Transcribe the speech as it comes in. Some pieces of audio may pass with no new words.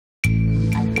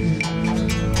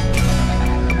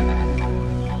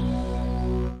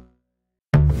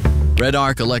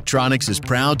REDARC Electronics is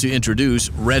proud to introduce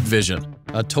RedVision,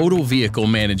 a total vehicle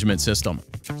management system.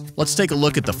 Let's take a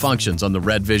look at the functions on the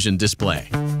RedVision display.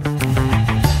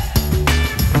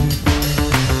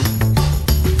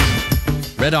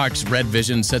 REDARC's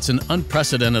RedVision sets an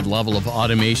unprecedented level of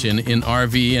automation in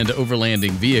RV and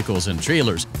overlanding vehicles and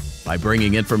trailers by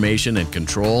bringing information and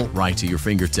control right to your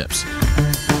fingertips.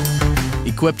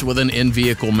 Equipped with an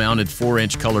in-vehicle mounted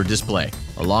 4-inch color display,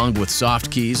 along with soft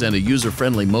keys and a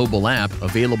user-friendly mobile app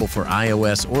available for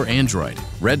iOS or Android,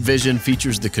 RedVision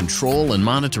features the control and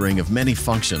monitoring of many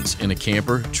functions in a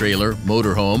camper, trailer,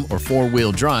 motorhome, or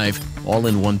 4-wheel drive, all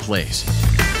in one place.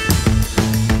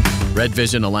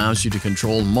 RedVision allows you to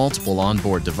control multiple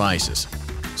onboard devices,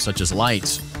 such as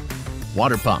lights,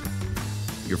 water pump,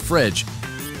 your fridge,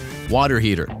 water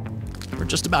heater, or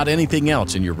just about anything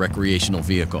else in your recreational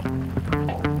vehicle.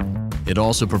 It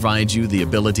also provides you the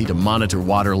ability to monitor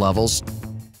water levels,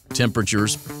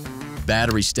 temperatures,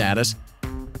 battery status,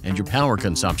 and your power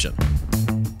consumption.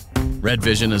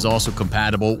 RedVision is also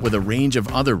compatible with a range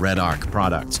of other REDARC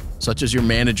products, such as your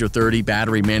Manager 30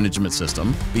 battery management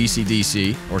system,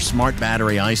 BCDC, or Smart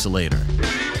Battery Isolator.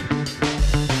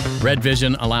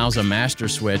 RedVision allows a master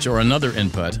switch or another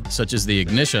input, such as the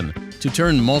ignition, to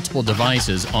turn multiple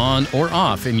devices on or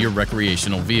off in your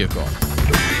recreational vehicle.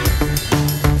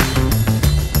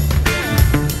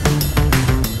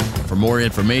 For more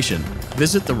information,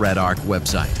 visit the REDARC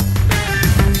website.